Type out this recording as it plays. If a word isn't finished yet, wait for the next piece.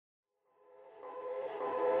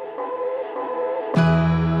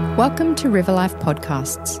Welcome to River Life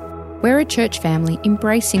Podcasts. We're a church family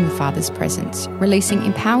embracing the Father's presence, releasing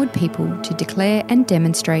empowered people to declare and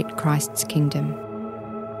demonstrate Christ's kingdom.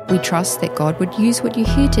 We trust that God would use what you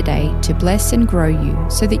hear today to bless and grow you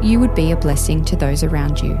so that you would be a blessing to those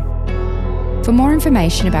around you. For more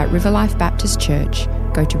information about River Life Baptist Church,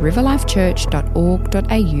 go to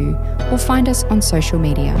riverlifechurch.org.au or find us on social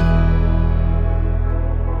media.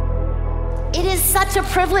 It is such a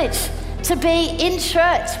privilege to be in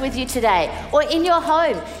church with you today or in your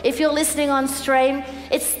home. If you're listening on stream,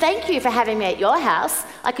 thank you for having me at your house.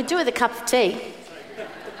 I could do with a cup of tea.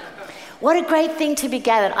 What a great thing to be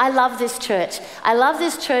gathered. I love this church. I love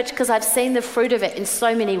this church because I've seen the fruit of it in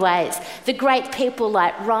so many ways. The great people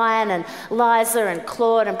like Ryan and Liza and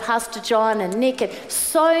Claude and Pastor John and Nick and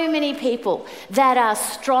so many people that are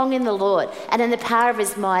strong in the Lord and in the power of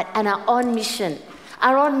his might and are on mission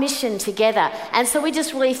together. And so we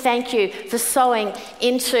just really thank you for sowing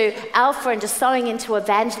into Alpha and just sowing into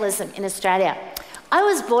evangelism in Australia. I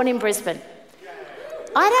was born in Brisbane.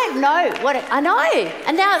 I don't know I know,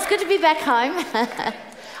 and now it's good to be back home.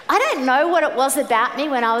 I don't know what it was about me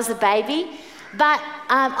when I was a baby, but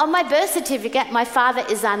on my birth certificate, my father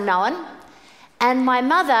is unknown, and my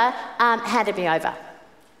mother handed me over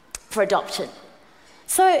for adoption.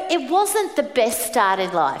 So it wasn't the best start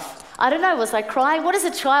in life. I don't know, was I crying? What does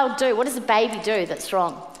a child do? What does a baby do that's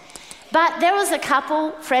wrong? But there was a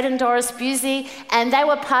couple, Fred and Doris Busey, and they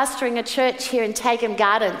were pastoring a church here in Tagham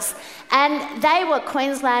Gardens. And they were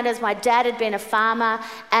Queenslanders. My dad had been a farmer,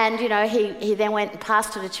 and he then went and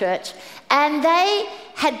pastored a church. And they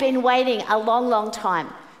had been waiting a long, long time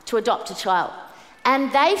to adopt a child.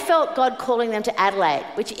 And they felt God calling them to Adelaide,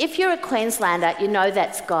 which if you're a Queenslander, you know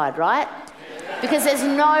that's God, right? Because there's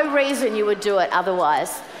no reason you would do it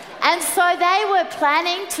otherwise. And so they were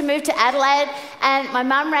planning to move to Adelaide, and my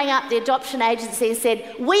mum rang up the adoption agency and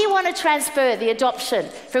said, we want to transfer the adoption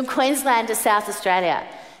from Queensland to South Australia.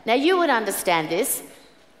 Now you would understand this.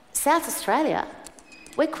 South Australia?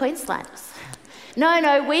 We're Queenslanders.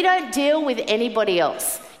 No, we don't deal with anybody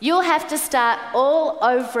else. You'll have to start all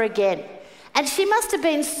over again. And she must have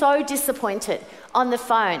been so disappointed on the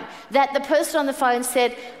phone that the person on the phone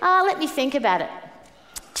said, let me think about it.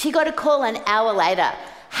 She got a call an hour later.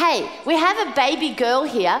 Hey, we have a baby girl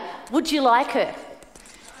here. Would you like her?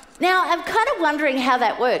 Now, I'm kind of wondering how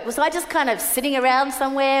that worked. Was I just kind of sitting around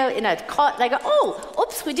somewhere in a cot? They go,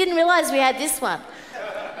 oops, we didn't realise we had this one.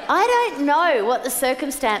 I don't know what the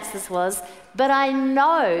circumstances was, but I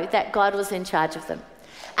know that God was in charge of them.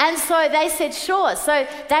 And so they said, sure. So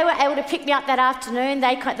they were able to pick me up that afternoon.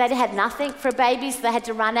 They had nothing for a baby, so they had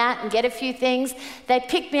to run out and get a few things. They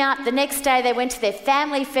picked me up. The next day they went to their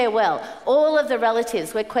family farewell. All of the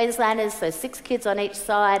relatives, we're Queenslanders, so 6 kids on each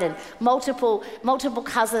side and multiple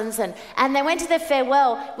cousins. And they went to their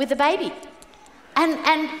farewell with the baby.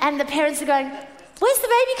 And the parents are going, where's the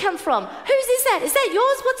baby come from? Whose is that? Is that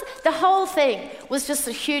yours? The whole thing was just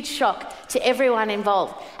a huge shock to everyone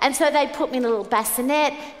involved. And so they put me in a little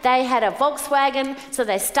bassinet. They had a Volkswagen, so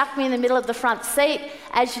they stuck me in the middle of the front seat,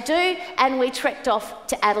 as you do, and we trekked off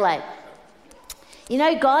to Adelaide.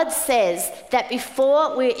 God says that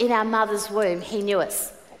before we were in our mother's womb, he knew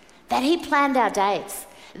us, that he planned our days,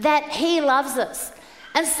 that he loves us.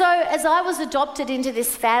 And so as I was adopted into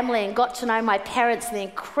this family and got to know my parents and the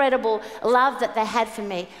incredible love that they had for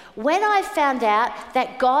me, when I found out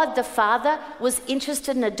that God the Father was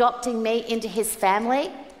interested in adopting me into his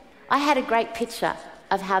family, I had a great picture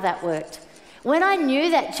of how that worked. When I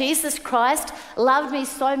knew that Jesus Christ loved me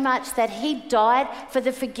so much that he died for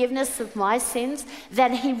the forgiveness of my sins,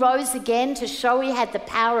 that he rose again to show he had the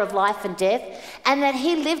power of life and death, and that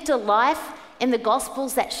he lived a life in the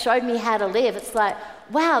Gospels that showed me how to live, it's like,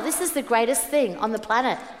 wow, this is the greatest thing on the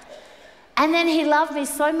planet. And then he loved me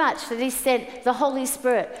so much that he sent the Holy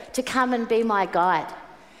Spirit to come and be my guide.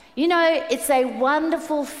 It's a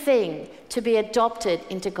wonderful thing to be adopted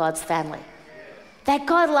into God's family. That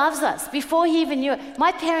God loves us before he even knew it.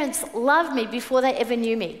 My parents loved me before they ever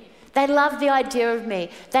knew me. They loved the idea of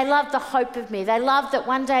me. They loved the hope of me. They loved that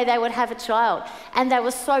one day they would have a child. And they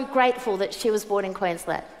were so grateful that she was born in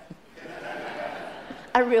Queensland.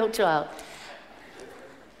 A real child.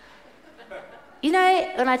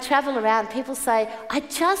 When I travel around, people say, I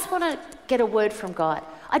just want to get a word from God.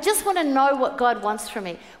 I just want to know what God wants from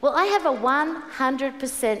me. Well, I have a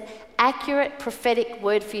 100% accurate prophetic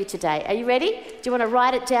word for you today. Are you ready? Do you want to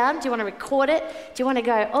write it down? Do you want to record it? Do you want to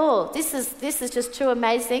go, this is just too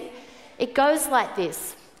amazing? It goes like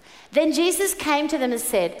this. Then Jesus came to them and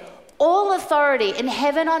said, All authority in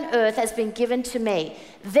heaven and earth has been given to me.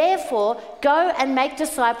 Therefore, go and make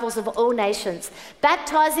disciples of all nations,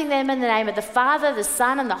 baptizing them in the name of the Father, the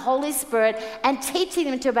Son, and the Holy Spirit, and teaching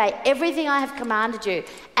them to obey everything I have commanded you.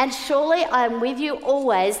 And surely I am with you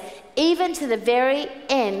always, even to the very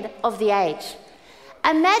end of the age.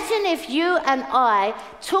 Imagine if you and I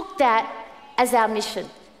took that as our mission.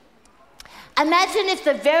 Imagine if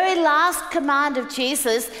the very last command of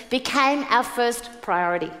Jesus became our first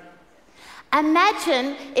priority.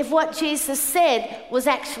 Imagine if what Jesus said was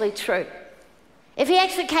actually true. If he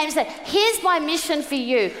actually came and said, here's my mission for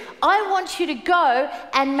you. I want you to go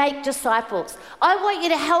and make disciples. I want you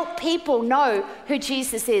to help people know who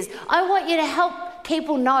Jesus is. I want you to help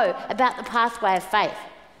people know about the pathway of faith.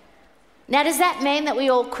 Now, does that mean that we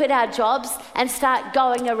all quit our jobs and start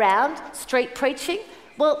going around street preaching?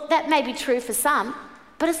 Well, that may be true for some,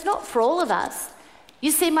 but it's not for all of us.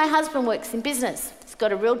 You see, my husband works in business. He's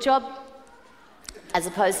got a real job, as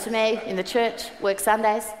opposed to me in the church, work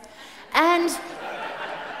Sundays. And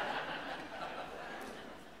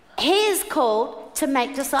he is called to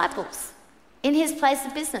make disciples in his place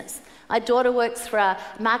of business. My daughter works for a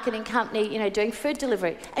marketing company, doing food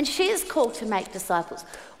delivery, and she is called to make disciples.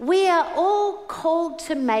 We are all called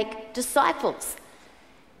to make disciples.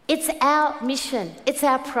 It's our mission. It's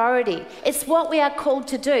our priority. It's what we are called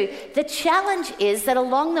to do. The challenge is that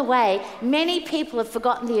along the way, many people have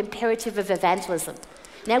forgotten the imperative of evangelism.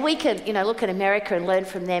 Now, we can, look at America and learn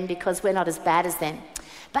from them because we're not as bad as them.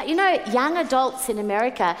 But, young adults in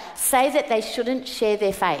America say that they shouldn't share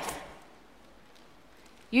their faith.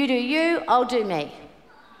 You do you, I'll do me.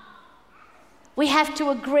 We have to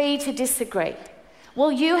agree to disagree.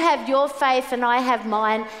 Well, you have your faith and I have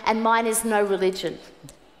mine, and mine is no religion.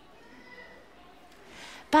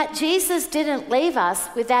 But Jesus didn't leave us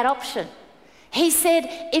with that option. He said,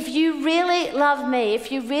 if you really love me, if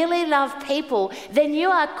you really love people, then you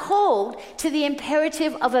are called to the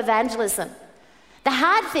imperative of evangelism. The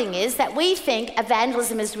hard thing is that we think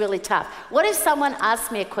evangelism is really tough. What if someone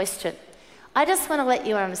asks me a question? I just want to let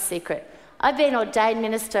you in a secret. I've been ordained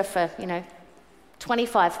minister for,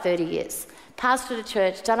 25, 30 years. Pastored a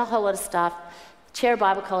church, done a whole lot of stuff, chair of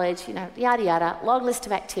Bible college, yada, yada, long list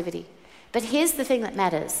of activity. But here's the thing that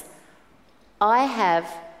matters. I have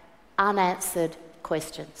unanswered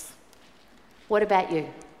questions. What about you?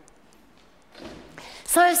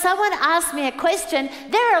 So if someone asks me a question,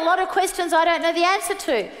 there are a lot of questions I don't know the answer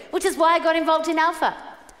to, which is why I got involved in Alpha,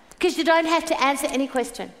 because you don't have to answer any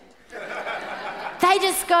question. They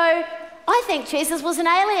just go, I think Jesus was an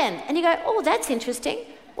alien. And you go, oh, that's interesting.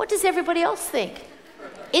 What does everybody else think?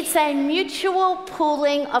 It's a mutual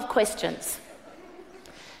pooling of questions.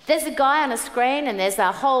 There's a guy on a screen and there's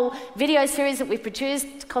a whole video series that we've produced,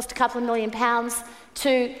 it cost £2 million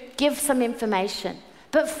to give some information.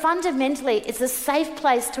 But fundamentally, it's a safe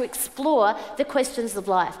place to explore the questions of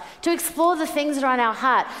life, to explore the things that are on our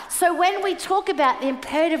heart. So when we talk about the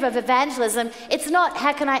imperative of evangelism, it's not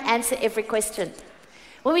how can I answer every question.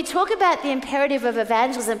 When we talk about the imperative of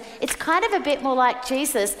evangelism, it's kind of a bit more like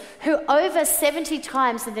Jesus, who over 70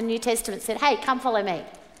 times in the New Testament said, hey, come follow me.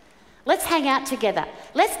 Let's hang out together.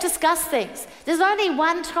 Let's discuss things. There's only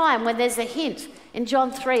one time when there's a hint in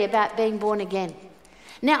John 3 about being born again.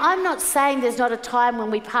 Now, I'm not saying there's not a time when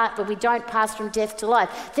we don't pass from death to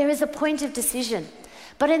life. There is a point of decision.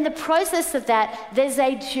 But in the process of that, there's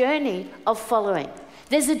a journey of following.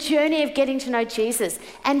 There's a journey of getting to know Jesus.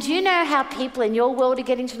 And do you know how people in your world are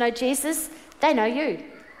getting to know Jesus? They know you.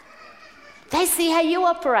 They see how you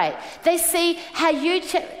operate. They see how you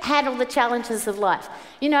handle the challenges of life.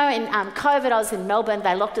 In COVID, I was in Melbourne.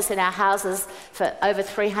 They locked us in our houses for over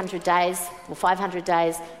 300 days, or 500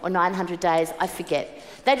 days, or 900 days. I forget.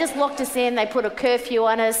 They just locked us in. They put a curfew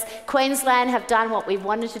on us. Queensland have done what we've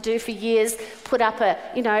wanted to do for years, put up a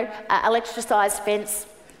electricised fence.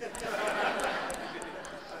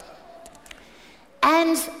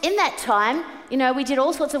 And in that time, we did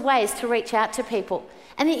all sorts of ways to reach out to people.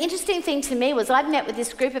 And the interesting thing to me was I've met with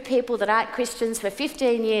this group of people that aren't Christians for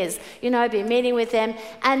 15 years, been meeting with them.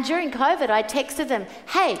 And during COVID, I texted them,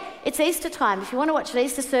 hey, it's Easter time. If you want to watch an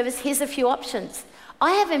Easter service, here's a few options.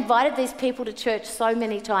 I have invited these people to church so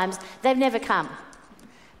many times, they've never come.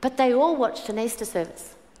 But they all watched an Easter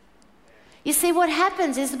service. You see, what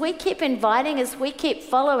happens is we keep inviting, as we keep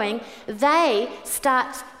following, they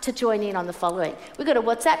start to join in on the following. We've got a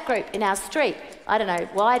WhatsApp group in our street. I don't know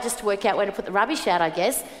why, just to work out where to put the rubbish out, I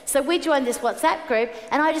guess. So we joined this WhatsApp group,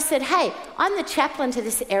 and I just said, hey, I'm the chaplain to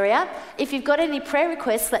this area. If you've got any prayer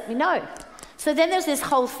requests, let me know. So then there's this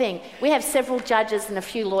whole thing. We have several judges and a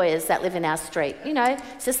few lawyers that live in our street. You know,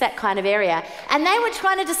 it's just that kind of area. And they were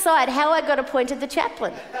trying to decide how I got appointed the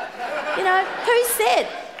chaplain. You know, who said?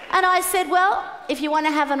 And I said, well, if you want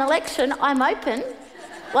to have an election, I'm open.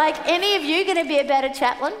 Like, any of you going to be a better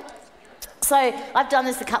chaplain? So I've done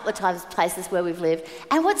this a couple of times, places where we've lived.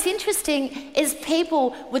 And what's interesting is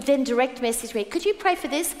people would then direct message me, could you pray for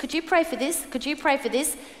this? Could you pray for this? Could you pray for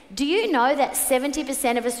this? Do you know that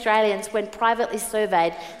 70% of Australians, when privately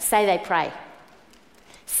surveyed, say they pray?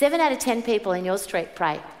 7 out of 10 people in your street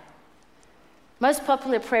pray. Most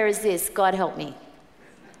popular prayer is this: God help me.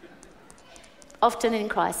 Often in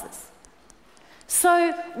crisis.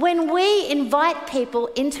 So when we invite people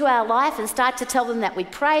into our life and start to tell them that we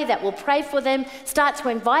pray, that we'll pray for them, start to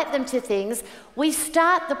invite them to things, we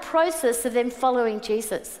start the process of them following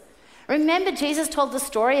Jesus. Remember, Jesus told the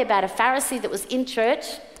story about a Pharisee that was in church,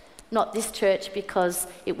 not this church because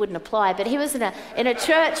it wouldn't apply, but he was in a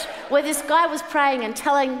church where this guy was praying and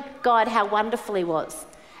telling God how wonderful he was.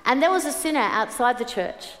 And there was a sinner outside the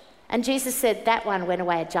church, and Jesus said that one went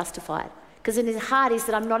away justified. Because in his heart he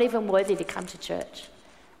said, I'm not even worthy to come to church.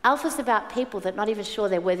 Alpha's about people that are not even sure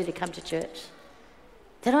they're worthy to come to church.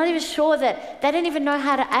 They're not even sure that they don't even know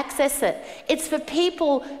how to access it. It's for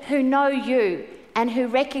people who know you and who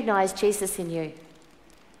recognise Jesus in you.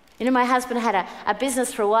 You know, my husband had a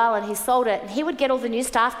business for a while and he sold it, and he would get all the new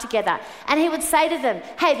staff together and he would say to them,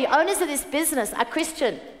 hey, the owners of this business are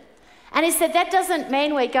Christian. And he said, that doesn't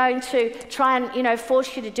mean we're going to try and, you know,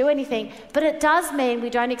 force you to do anything, but it does mean we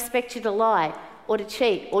don't expect you to lie or to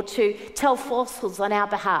cheat or to tell falsehoods on our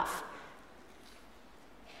behalf.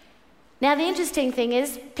 Now, the interesting thing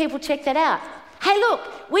is people check that out. Hey,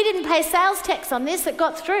 look, we didn't pay sales tax on this, it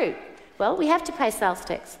got through. Well, we have to pay sales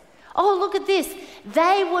tax. Oh, look at this.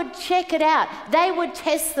 They would check it out. They would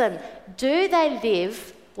test them. Do they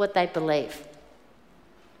live what they believe?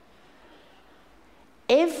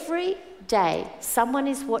 Every day, someone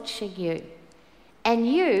is watching you, and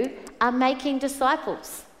you are making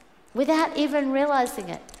disciples without even realising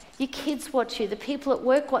it. Your kids watch you, the people at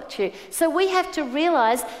work watch you. So we have to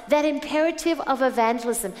realise that imperative of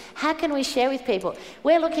evangelism. How can we share with people?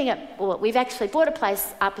 We're looking at, well, we've actually bought a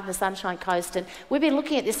place up in the Sunshine Coast, and we've been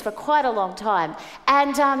looking at this for quite a long time.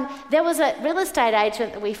 And there was a real estate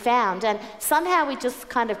agent that we found, and somehow we just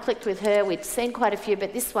kind of clicked with her. We'd seen quite a few,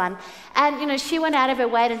 but this one. And, you know, she went out of her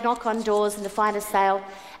way to knock on doors and to find a sale.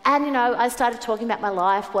 And, you know, I started talking about my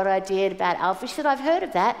life, what I did about Alpha. She said, I've heard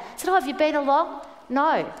of that. I said, oh, have you been along?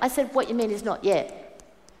 No. I said, what you mean is not yet?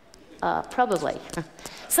 Probably.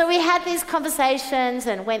 So we had these conversations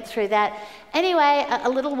and went through that. Anyway, a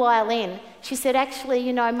little while in, she said, actually,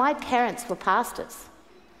 you know, my parents were pastors.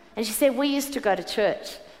 And she said, we used to go to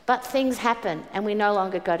church, but things happen and we no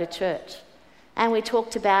longer go to church. And we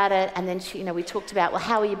talked about it, and then we talked about, well,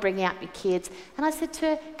 how are you bringing up your kids? And I said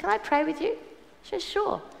to her, can I pray with you? She said,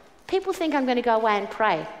 sure. People think I'm going to go away and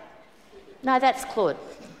pray. No, that's Claude.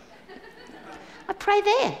 I pray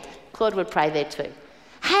there. Claude would pray there too.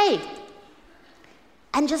 Hey,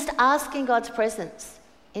 and just asking God's presence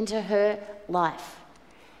into her life.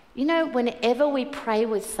 You know, whenever we pray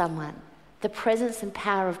with someone, the presence and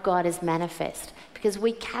power of God is manifest because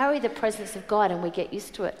we carry the presence of God and we get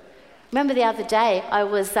used to it. Remember the other day, I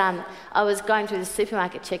was going through the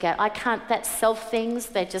supermarket checkout. That self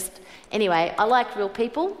things, anyway, I like real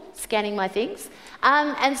people scanning my things.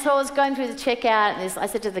 And so I was going through the checkout, and I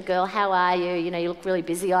said to the girl, how are you? You know, you look really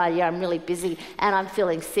busy. Oh, yeah, I'm really busy, and I'm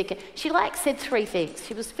feeling sick. She said 3 things.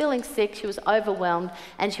 She was feeling sick, she was overwhelmed,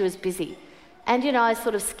 and she was busy. And, you know, I was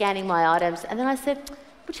sort of scanning my items, and then I said,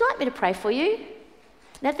 would you like me to pray for you?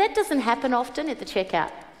 Now, that doesn't happen often at the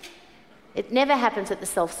checkout. It never happens at the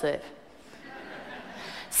self-serve.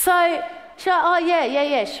 So, oh,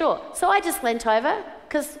 yeah, sure. So I just leant over,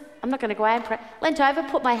 because I'm not going to go out and pray. Leant over,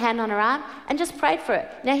 put my hand on her arm, and just prayed for her.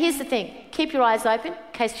 Now, here's the thing. Keep your eyes open in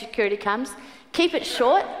case security comes. Keep it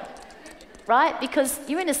short, right? Because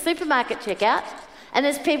you're in a supermarket checkout, and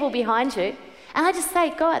there's people behind you. And I just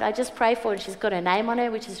say, God, I just pray for her, and she's got her name on her,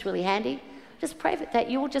 which is really handy. Just pray for that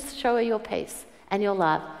you will just show her your peace and your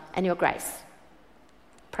love and your grace.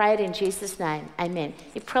 Pray it in Jesus' name. Amen.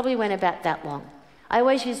 It probably went about that long. I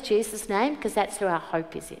always use Jesus' name because that's who our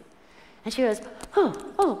hope is in. And she goes,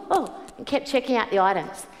 and kept checking out the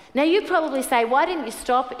items. Now, you probably say, why didn't you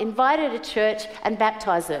stop, invite her to church and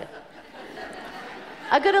baptise her?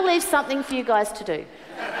 I've got to leave something for you guys to do.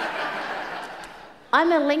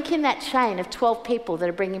 I'm a link in that chain of 12 people that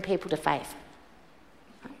are bringing people to faith.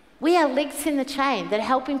 We are links in the chain that are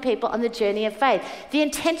helping people on the journey of faith. The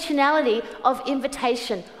intentionality of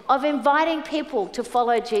invitation, of inviting people to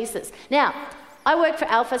follow Jesus. Now, I work for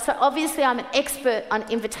Alpha, so obviously I'm an expert on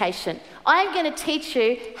invitation. I'm going to teach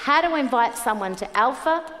you how to invite someone to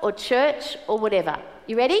Alpha or church or whatever.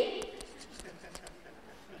 You ready?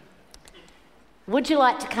 Would you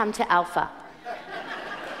like to come to Alpha?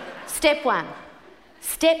 Step 1.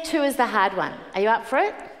 Step 2 is the hard one. Are you up for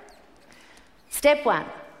it? Step 1.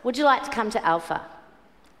 Would you like to come to Alpha?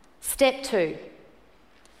 Step 2.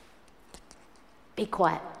 Be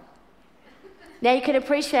quiet. Now you can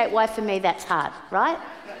appreciate why for me that's hard, right?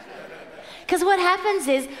 Because what happens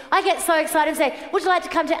is I get so excited and say, would you like to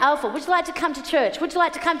come to Alpha? Would you like to come to church? Would you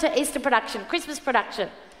like to come to Easter production, Christmas production?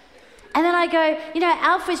 And then I go,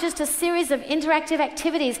 Alpha is just a series of interactive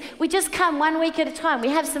activities. We just come 1 week at a time. We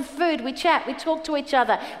have some food, we chat, we talk to each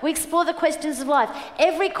other, we explore the questions of life.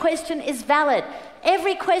 Every question is valid.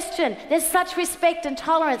 Every question. There's such respect and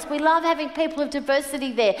tolerance. We love having people of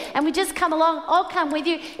diversity there. And we just come along. I'll come with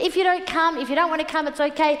you. If you don't come, if you don't want to come, it's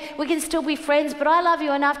okay. We can still be friends. But I love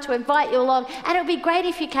you enough to invite you along. And it would be great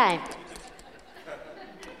if you came.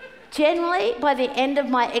 Generally, by the end of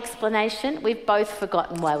my explanation, we've both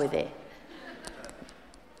forgotten why we're there.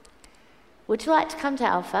 Would you like to come to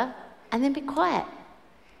Alpha? And then be quiet.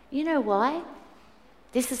 You know why?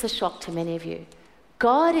 This is a shock to many of you.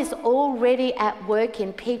 God is already at work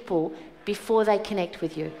in people before they connect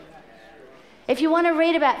with you. If you want to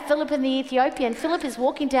read about Philip and the Ethiopian, Philip is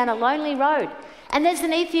walking down a lonely road and there's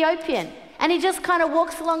an Ethiopian and he just kind of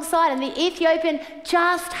walks alongside and the Ethiopian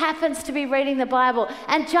just happens to be reading the Bible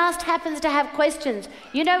and just happens to have questions.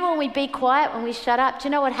 You know, when we be quiet, when we shut up, do you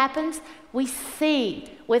know what happens? We see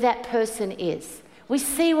where that person is. We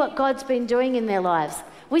see what God's been doing in their lives.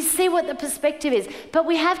 We see what the perspective is, but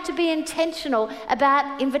we have to be intentional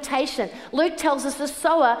about invitation. Luke tells us the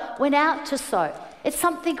sower went out to sow. It's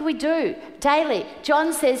something we do daily.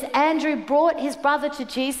 John says Andrew brought his brother to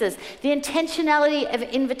Jesus. The intentionality of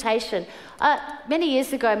invitation. Many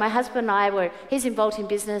years ago, my husband and I he's involved in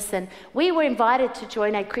business, and we were invited to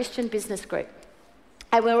join a Christian business group.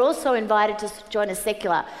 And we were also invited to join a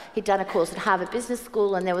secular. He'd done a course at Harvard Business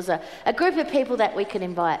School, and there was a group of people that we could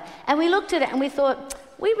invite. And we looked at it and we thought,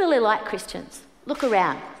 we really like Christians. Look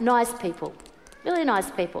around. Nice people. Really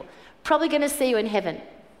nice people. Probably going to see you in heaven.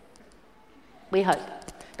 We hope.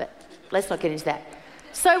 But let's not get into that.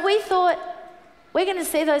 So we thought, we're going to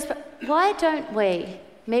see those, but why don't we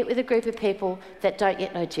meet with a group of people that don't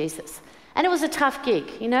yet know Jesus? And it was a tough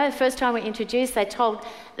gig. The first time we introduced, they told,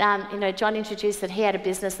 John introduced that he had a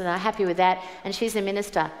business and they're happy with that, and she's a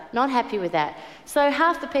minister. Not happy with that. So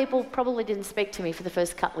half the people probably didn't speak to me for the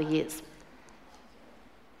first couple of years.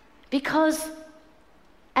 Because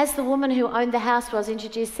as the woman who owned the house where I was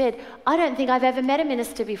introduced said, I don't think I've ever met a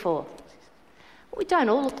minister before. We don't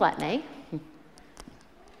all look like me.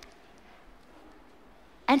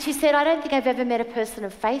 And she said, I don't think I've ever met a person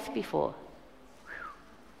of faith before.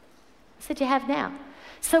 I said, you have now.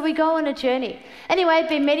 So we go on a journey. Anyway, I've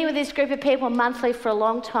been meeting with this group of people monthly for a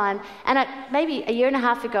long time. And maybe a year and a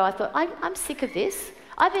half ago, I thought, I'm sick of this.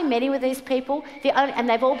 I've been meeting with these people, and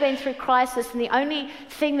they've all been through crisis, and the only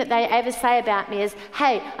thing that they ever say about me is,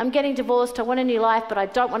 hey, I'm getting divorced, I want a new life, but I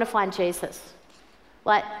don't want to find Jesus.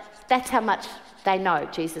 Like, that's how much they know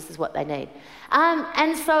Jesus is what they need.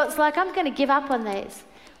 And so it's like, I'm going to give up on these.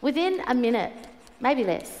 Within a minute, maybe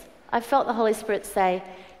less, I felt the Holy Spirit say,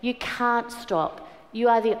 you can't stop. You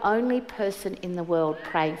are the only person in the world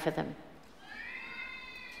praying for them.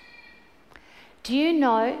 Do you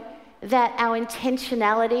know that our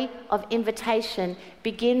intentionality of invitation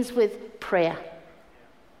begins with prayer?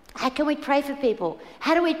 How can we pray for people?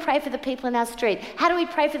 How do we pray for the people in our street? How do we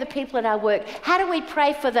pray for the people at our work? How do we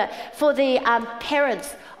pray for the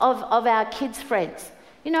parents of our kids' friends?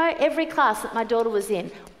 Every class that my daughter was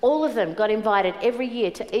in, all of them got invited every year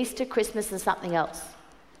to Easter, Christmas, and something else.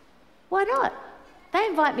 Why not? They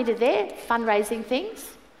invite me to their fundraising things.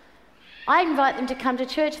 I invite them to come to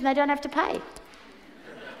church and they don't have to pay.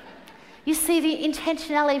 You see, the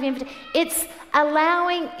intentionality of invitation, it's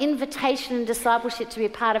allowing invitation and discipleship to be a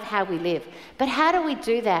part of how we live. But how do we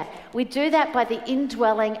do that? We do that by the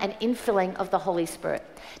indwelling and infilling of the Holy Spirit.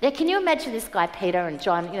 Now, can you imagine this guy, Peter and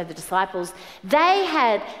John, the disciples? They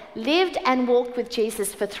had lived and walked with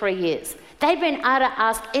Jesus for 3 years. They'd been able to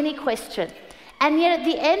ask any question. And yet at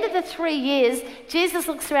the end of the 3 years, Jesus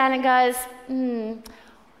looks around and goes,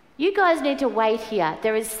 you guys need to wait here.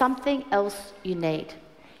 There is something else you need.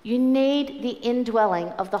 You need the indwelling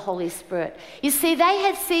of the Holy Spirit. You see, they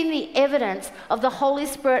had seen the evidence of the Holy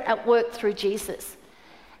Spirit at work through Jesus.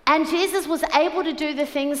 And Jesus was able to do the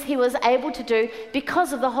things he was able to do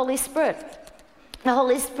because of the Holy Spirit. The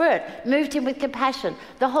Holy Spirit moved him with compassion.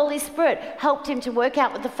 The Holy Spirit helped him to work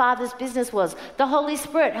out what the Father's business was. The Holy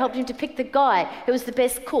Spirit helped him to pick the guy who was the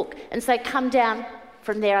best cook and say, come down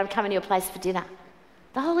from there, I'm coming to your place for dinner.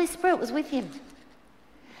 The Holy Spirit was with him.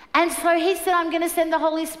 And so he said, I'm going to send the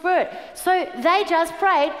Holy Spirit. So they just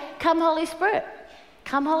prayed, come Holy Spirit,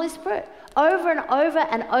 come Holy Spirit, over and over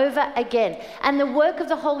and over again. And the work of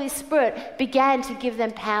the Holy Spirit began to give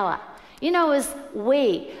them power. You know, as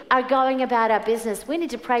we are going about our business, we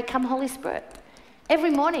need to pray, come Holy Spirit.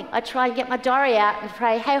 Every morning I try and get my diary out and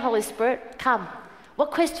pray, hey Holy Spirit, come.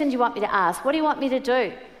 What question do you want me to ask? What do you want me to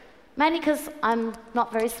do? Mainly because I'm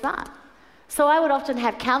not very smart. So I would often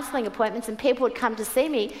have counselling appointments and people would come to see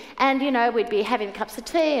me and, you know, we'd be having cups of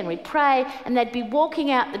tea and we'd pray and they'd be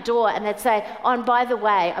walking out the door and they'd say, oh, and by the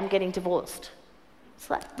way, I'm getting divorced.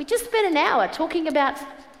 It's like, we just spent an hour talking about...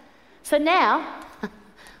 So now...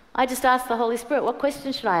 I just asked the Holy Spirit, what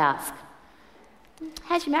question should I ask?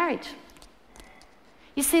 How's your marriage?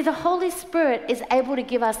 You see, the Holy Spirit is able to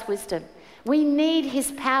give us wisdom. We need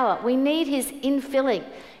his power. We need his infilling.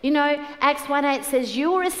 You know, Acts 1:8 says,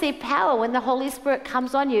 you will receive power when the Holy Spirit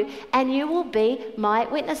comes on you and you will be my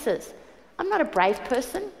witnesses. I'm not a brave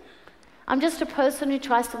person. I'm just a person who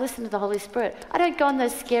tries to listen to the Holy Spirit. I don't go on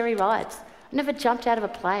those scary rides. I've never jumped out of a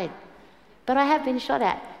plane. But I have been shot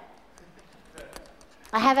at.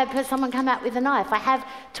 I have had someone come out with a knife. I have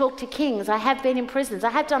talked to kings. I have been in prisons. I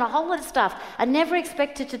have done a whole lot of stuff I never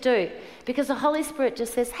expected to do because the Holy Spirit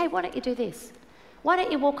just says, hey, why don't you do this? Why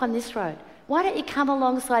don't you walk on this road? Why don't you come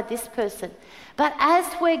alongside this person? But as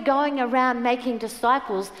we're going around making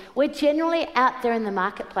disciples, we're generally out there in the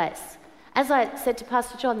marketplace. As I said to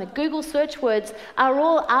Pastor John, the Google search words are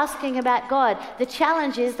all asking about God. The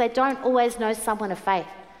challenge is they don't always know someone of faith.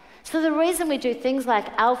 So the reason we do things like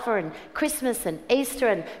Alpha and Christmas and Easter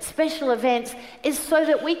and special events is so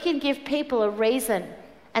that we can give people a reason,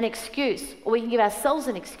 an excuse, or we can give ourselves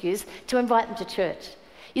an excuse to invite them to church.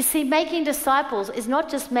 You see, making disciples is not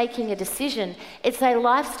just making a decision, it's a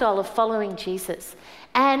lifestyle of following Jesus.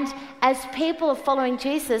 And as people are following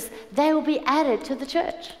Jesus, they will be added to the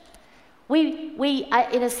church. We are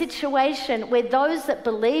in a situation where those that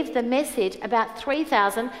believed the message, about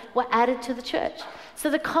 3,000, were added to the church. So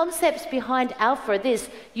the concepts behind Alpha are this: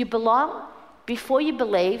 you belong before you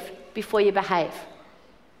believe, before you behave.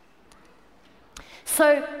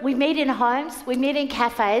 So we meet in homes, we meet in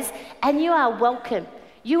cafes, and you are welcome.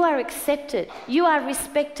 You are accepted. You are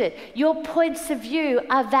respected. Your points of view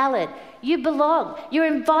are valid. You belong. You're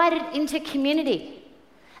invited into community.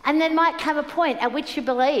 And then might come a point at which you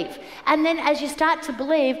believe. And then as you start to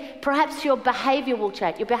believe, perhaps your behaviour will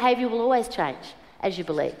change. Your behaviour will always change as you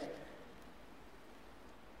believe.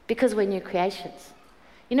 Because we're new creations.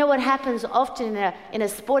 You know what happens often in a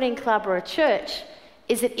sporting club or a church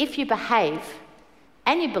is that if you behave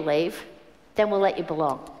and you believe, then we'll let you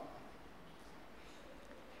belong.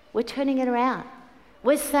 We're turning it around.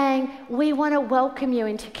 We're saying, we want to welcome you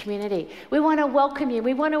into community. We want to welcome you.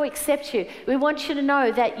 We want to accept you. We want you to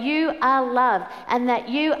know that you are loved and that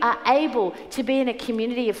you are able to be in a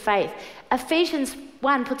community of faith. Ephesians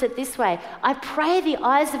 1 puts it this way: I pray the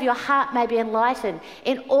eyes of your heart may be enlightened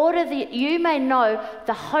in order that you may know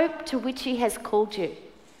the hope to which he has called you.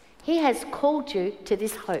 He has called you to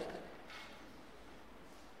this hope.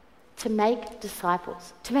 To make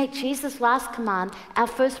disciples. To make Jesus' last command our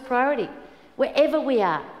first priority. Wherever we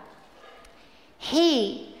are.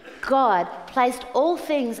 He, God, placed all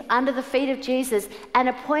things under the feet of Jesus and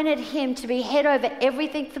appointed him to be head over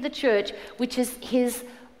everything for the church, which is his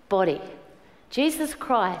body. Jesus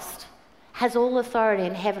Christ has all authority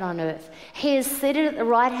in heaven and on earth. He is seated at the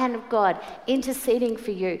right hand of God, interceding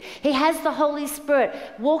for you. He has the Holy Spirit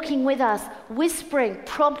walking with us, whispering,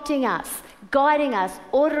 prompting us, guiding us,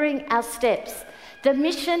 ordering our steps. The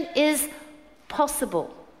mission is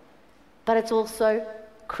possible, but it's also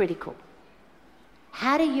critical.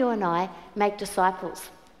 How do you and I make disciples?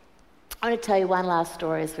 I want to tell you one last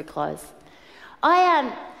story as we close.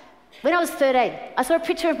 When I was 13, I saw a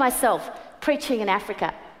picture of myself preaching in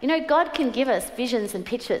Africa. You know, God can give us visions and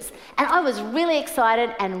pictures, and I was really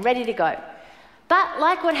excited and ready to go. But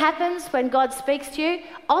like what happens when God speaks to you,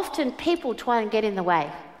 often people try and get in the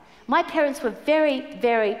way. My parents were very,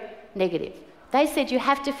 very negative. They said you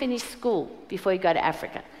have to finish school before you go to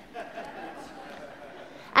Africa.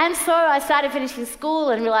 And so I started finishing school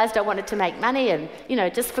and realised I wanted to make money and,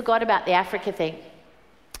 just forgot about the Africa thing.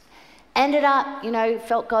 Ended up,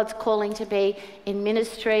 felt God's calling to be in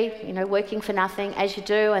ministry, working for nothing as you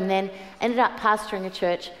do, and then ended up pastoring a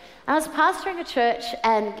church. And I was pastoring a church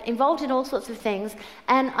and involved in all sorts of things,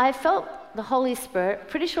 and I felt the Holy Spirit,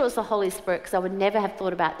 pretty sure it was the Holy Spirit because I would never have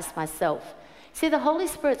thought about this myself. See, the Holy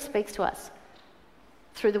Spirit speaks to us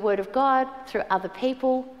through the Word of God, through other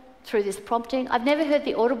people, through this prompting. I've never heard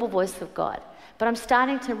the audible voice of God, but I'm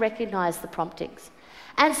starting to recognise the promptings.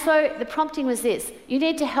 And so the prompting was this: you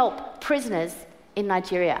need to help prisoners in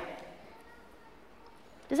Nigeria.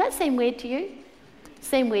 Does that seem weird to you?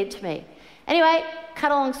 Seem weird to me. Anyway,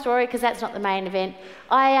 cut a long story because that's not the main event.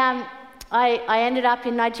 I ended up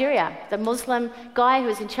in Nigeria. The Muslim guy who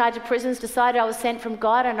was in charge of prisons decided I was sent from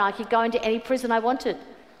God and I could go into any prison I wanted.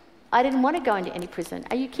 I didn't want to go into any prison.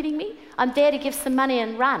 Are you kidding me? I'm there to give some money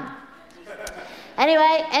and run.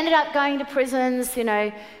 Anyway, ended up going to prisons.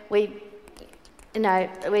 We've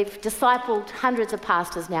discipled hundreds of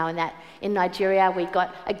pastors now in Nigeria. We've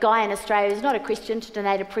got a guy in Australia who's not a Christian to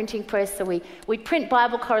donate a printing press, so we print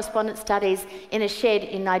Bible correspondence studies in a shed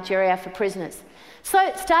in Nigeria for prisoners.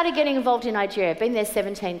 So started getting involved in Nigeria, been there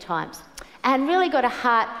 17 times, and really got a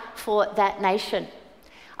heart for that nation.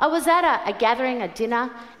 I was at a gathering, a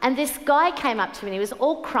dinner, and this guy came up to me and he was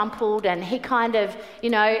all crumpled and he kind of,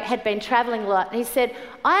 had been travelling a lot. And he said,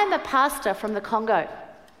 I am a pastor from the Congo.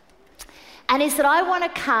 And he said, I want to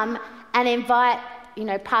come and invite,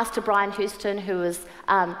 Pastor Brian Houston, who was,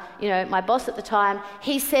 my boss at the time.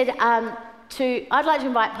 He said, I'd like to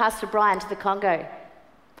invite Pastor Brian to the Congo.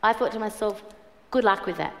 I thought to myself, good luck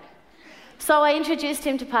with that. So I introduced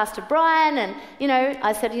him to Pastor Brian and,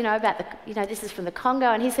 I said, about this is from the Congo.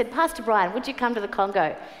 And he said, Pastor Brian, would you come to the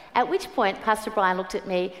Congo? At which point, Pastor Brian looked at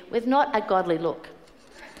me with not a godly look.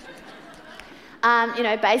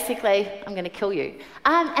 Basically, I'm going to kill you.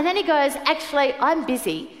 And then he goes, actually, I'm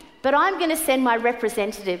busy, but I'm going to send my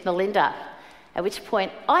representative, Melinda. At which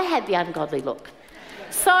point, I had the ungodly look.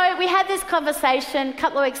 So we had this conversation. A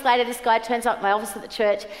couple of weeks later, this guy turns up at my office at the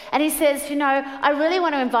church and he says, I really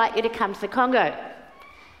want to invite you to come to the Congo.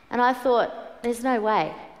 And I thought, there's no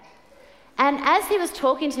way. And as he was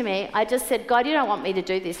talking to me, I just said, God, you don't want me to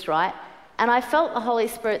do this, right? And I felt the Holy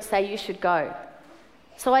Spirit say, you should go.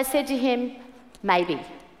 So I said to him, maybe.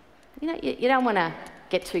 You don't want to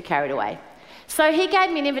get too carried away. So he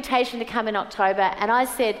gave me an invitation to come in October, and I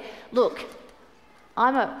said, look,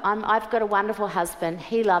 I've got a wonderful husband.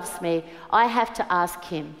 He loves me. I have to ask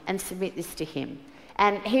him and submit this to him.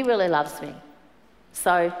 And he really loves me.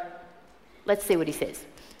 So let's see what he says.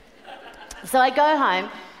 So I go home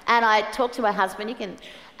and I talk to my husband.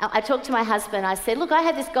 I said, look, I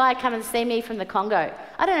had this guy come and see me from the Congo.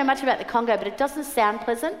 I don't know much about the Congo, but it doesn't sound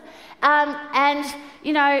pleasant.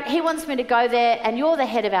 He wants me to go there, and you're the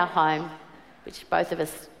head of our home, which both of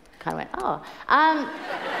us kind of went, oh.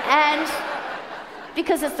 And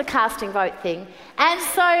because it's the casting vote thing. And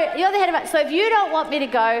so you're the head of it. So if you don't want me to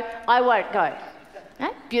go, I won't go.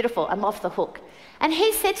 Right? Beautiful. I'm off the hook. And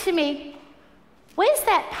he said to me, where's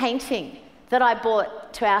that painting that I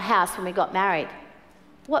bought to our house when we got married?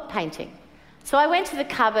 What painting? So I went to the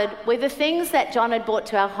cupboard where the things that John had brought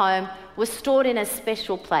to our home were stored in a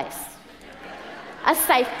special place. A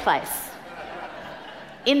safe place.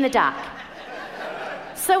 In the dark.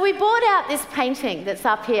 So we brought out this painting that's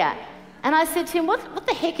up here. And I said to him, what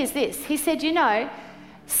the heck is this? He said,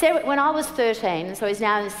 when I was 13, so he's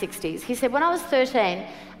now in his 60s, he said, when I was 13,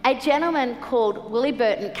 a gentleman called Willie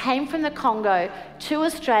Burton came from the Congo to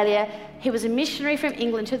Australia. He was a missionary from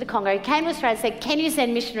England to the Congo. He came to Australia and said, can you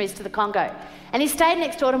send missionaries to the Congo? And he stayed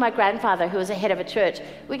next door to my grandfather, who was the head of a church.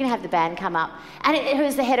 We can have the band come up. And who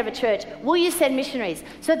was the head of a church. Will you send missionaries?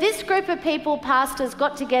 So this group of people, pastors,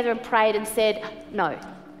 got together and prayed and said, no.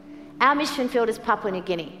 Our mission field is Papua New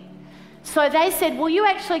Guinea. So they said, will you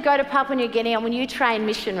actually go to Papua New Guinea and will you train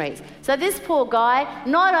missionaries? So this poor guy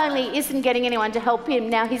not only isn't getting anyone to help him,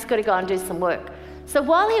 now he's got to go and do some work. So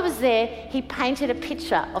while he was there, he painted a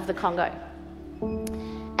picture of the Congo.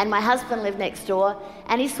 And my husband lived next door,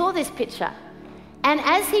 and he saw this picture. And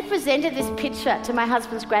as he presented this picture to my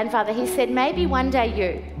husband's grandfather, he said, maybe one day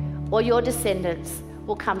you or your descendants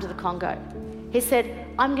will come to the Congo. He said,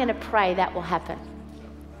 I'm going to pray that will happen.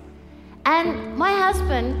 And my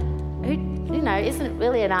husband, who isn't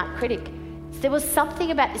really an art critic, there was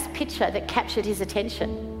something about this picture that captured his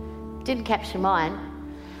attention. Didn't capture mine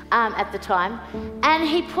at the time. And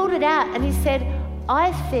he pulled it out and he said,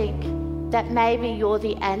 I think that maybe you're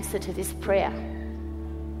the answer to this prayer.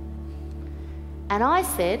 And I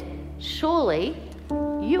said, surely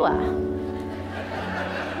you are.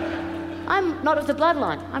 I'm not of the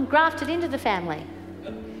bloodline. I'm grafted into the family.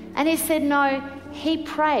 And he said, no, he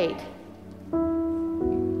prayed.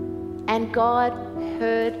 And God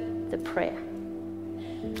heard the prayer.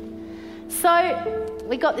 So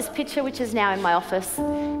we got this picture, which is now in my office.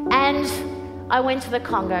 And I went to the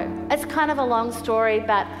Congo. It's kind of a long story,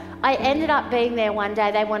 but I ended up being there one day.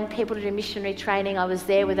 They wanted people to do missionary training. I was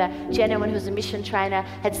there with a gentleman who was a mission trainer,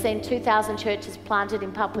 had seen 2,000 churches planted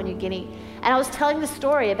in Papua New Guinea. And I was telling the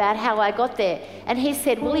story about how I got there. And he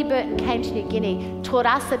said, Willie Burton came to New Guinea, taught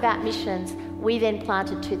us about missions. We then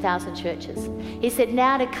planted 2,000 churches. He said,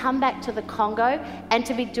 now to come back to the Congo and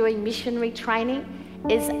to be doing missionary training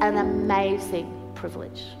is an amazing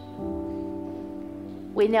privilege.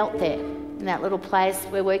 We knelt there in that little place.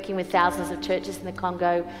 We're working with thousands of churches in the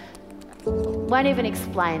Congo. Won't even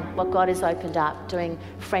explain what God has opened up, doing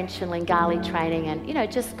French and Lingali training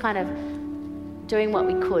and, just kind of doing what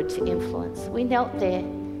we could to influence. We knelt there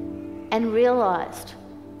and realised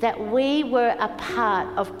that we were a part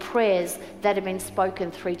of prayers that had been spoken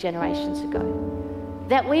 3 generations ago.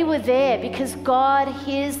 That we were there because God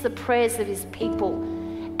hears the prayers of his people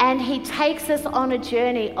and he takes us on a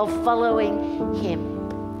journey of following him.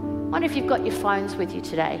 I wonder if you've got your phones with you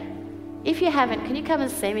today. If you haven't, can you come and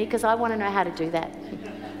see me? Because I want to know how to do that.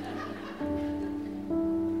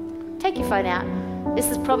 Take your phone out. This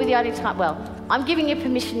is probably the only time, I'm giving you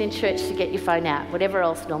permission in church to get your phone out, whatever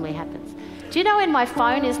else normally happens. Do you know in my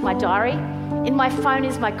phone is my diary? In my phone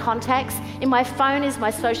is my contacts. In my phone is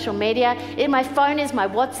my social media. In my phone is my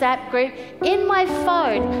WhatsApp group. In my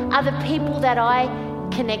phone are the people that I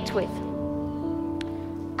connect with.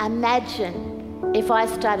 Imagine if I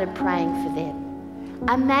started praying for them.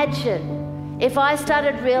 Imagine if I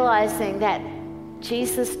started realising that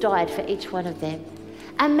Jesus died for each one of them.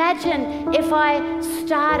 Imagine if I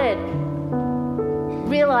started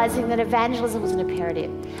realising that evangelism was an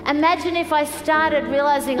imperative. Imagine if I started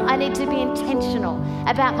realising I need to be intentional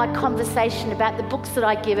about my conversation, about the books that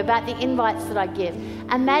I give, about the invites that I give.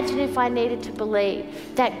 Imagine if I needed to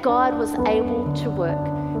believe that God was able to work.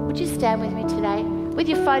 Would you stand with me today? With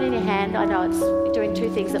your phone in your hand. I know you're doing 2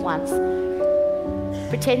 things at once.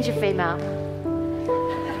 Pretend you're female.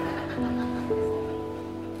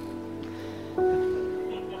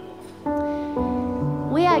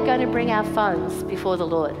 We are going to bring our phones before the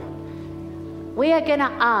Lord. We are going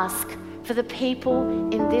to ask for the people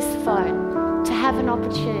in this phone to have an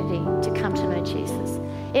opportunity to come to know Jesus.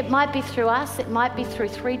 It might be through us, it might be through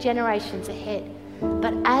 3 generations ahead.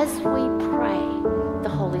 But as we pray, the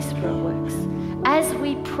Holy Spirit works. As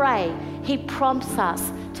we pray, he prompts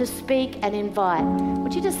us to speak and invite.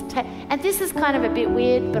 Would you just take, and this is kind of a bit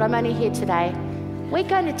weird, but I'm only here today. We're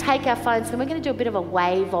going to take our phones and we're going to do a bit of a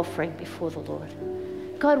wave offering before the Lord.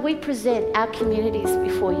 God, we present our communities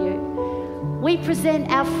before you. We present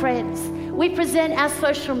our friends. We present our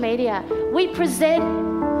social media. We present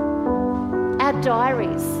our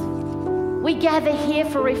diaries. We gather here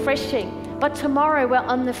for refreshing, but tomorrow we're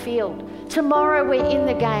on the field. Tomorrow we're in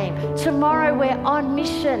the game. Tomorrow we're on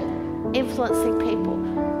mission, influencing people.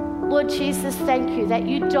 Lord Jesus, thank you that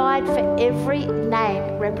you died for every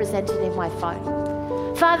name represented in my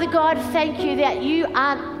phone. Father God, thank you that you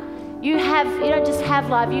don't just have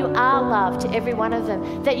love, you are love to every one of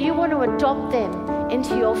them, that you want to adopt them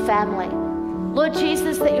into your family. Lord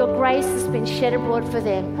Jesus, that your grace has been shed abroad for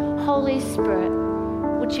them. Holy Spirit,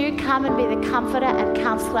 would you come and be the comforter and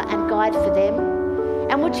counselor and guide for them?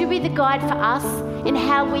 And would you be the guide for us in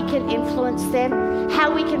how we can influence them,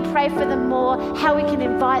 how we can pray for them more, how we can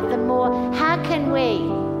invite them more, how can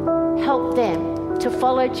we help them to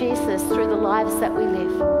follow Jesus through the lives that we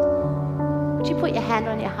live? Would you put your hand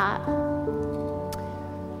on your heart?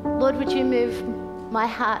 Lord, would you move my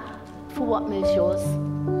heart for what moves yours?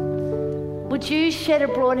 Would you shed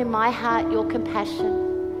abroad in my heart your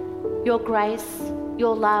compassion, your grace,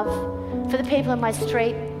 your love for the people in my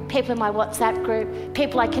street, people in my WhatsApp group,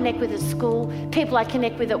 people I connect with at school, people I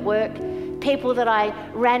connect with at work, people that I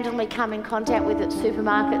randomly come in contact with at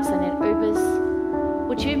supermarkets and in Ubers?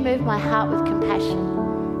 Would you move my heart with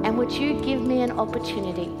compassion? And would you give me an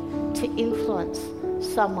opportunity to influence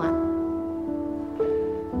someone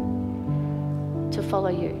to follow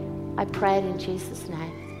you? I pray it in Jesus'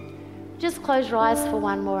 name. Just close your eyes for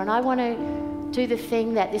one more, and I want to do the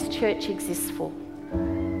thing that this church exists for.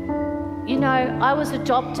 You know, I was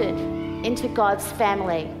adopted into God's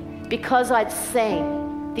family because I'd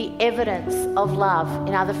seen the evidence of love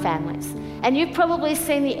in other families. And you've probably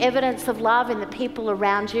seen the evidence of love in the people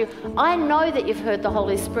around you. I know that you've heard the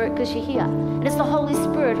Holy Spirit because you're here. And it's the Holy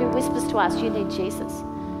Spirit who whispers to us, you need Jesus.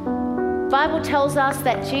 The Bible tells us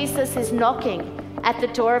that Jesus is knocking at the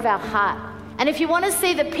door of our heart. And if you want to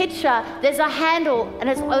see the picture, there's a handle and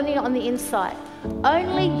it's only on the inside.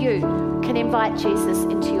 Only you can invite Jesus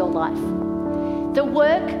into your life. The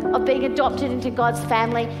work of being adopted into God's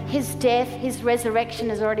family, his death, his resurrection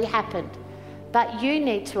has already happened. But you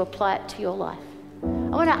need to apply it to your life.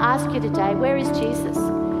 I want to ask you today, where is Jesus?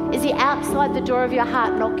 Is he outside the door of your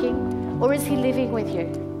heart knocking, or is he living with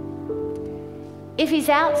you? If he's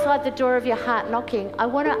outside the door of your heart knocking, I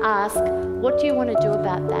want to ask, what do you want to do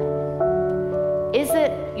about that? Is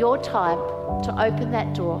it your time to open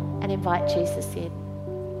that door and invite Jesus in?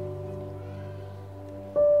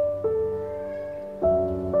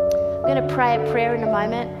 I'm going to pray a prayer in a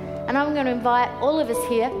moment, and I'm going to invite all of us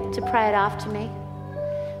here to pray it after me.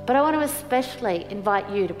 But I want to especially invite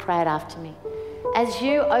you to pray it after me. As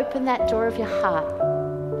you open that door of your heart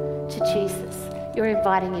to Jesus, you're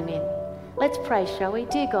inviting him in. Let's pray, shall we?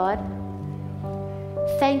 Dear God,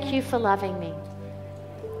 thank you for loving me.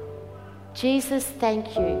 Jesus,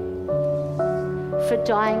 thank you for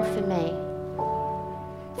dying for me,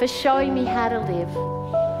 for showing me how to live,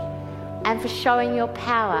 and for showing your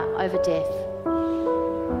power over death.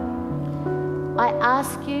 I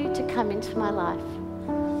ask you to come into my life.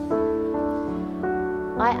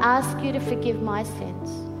 I ask you to forgive my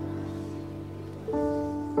sins,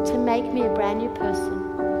 to make me a brand new person,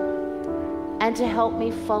 and to help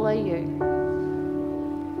me follow you.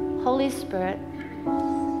 Holy Spirit,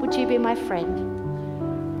 would you be my friend?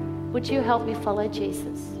 Would you help me follow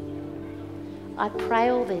Jesus? I pray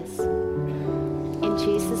all this in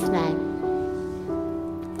Jesus' name.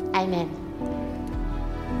 Amen.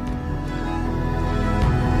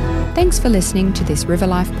 Thanks for listening to this River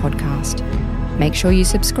Life podcast. Make sure you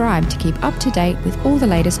subscribe to keep up to date with all the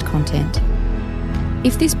latest content.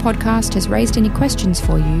 If this podcast has raised any questions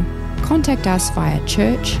for you, contact us via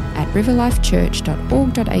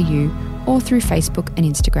church@riverlifechurch.org.au or through Facebook and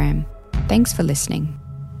Instagram. Thanks for listening.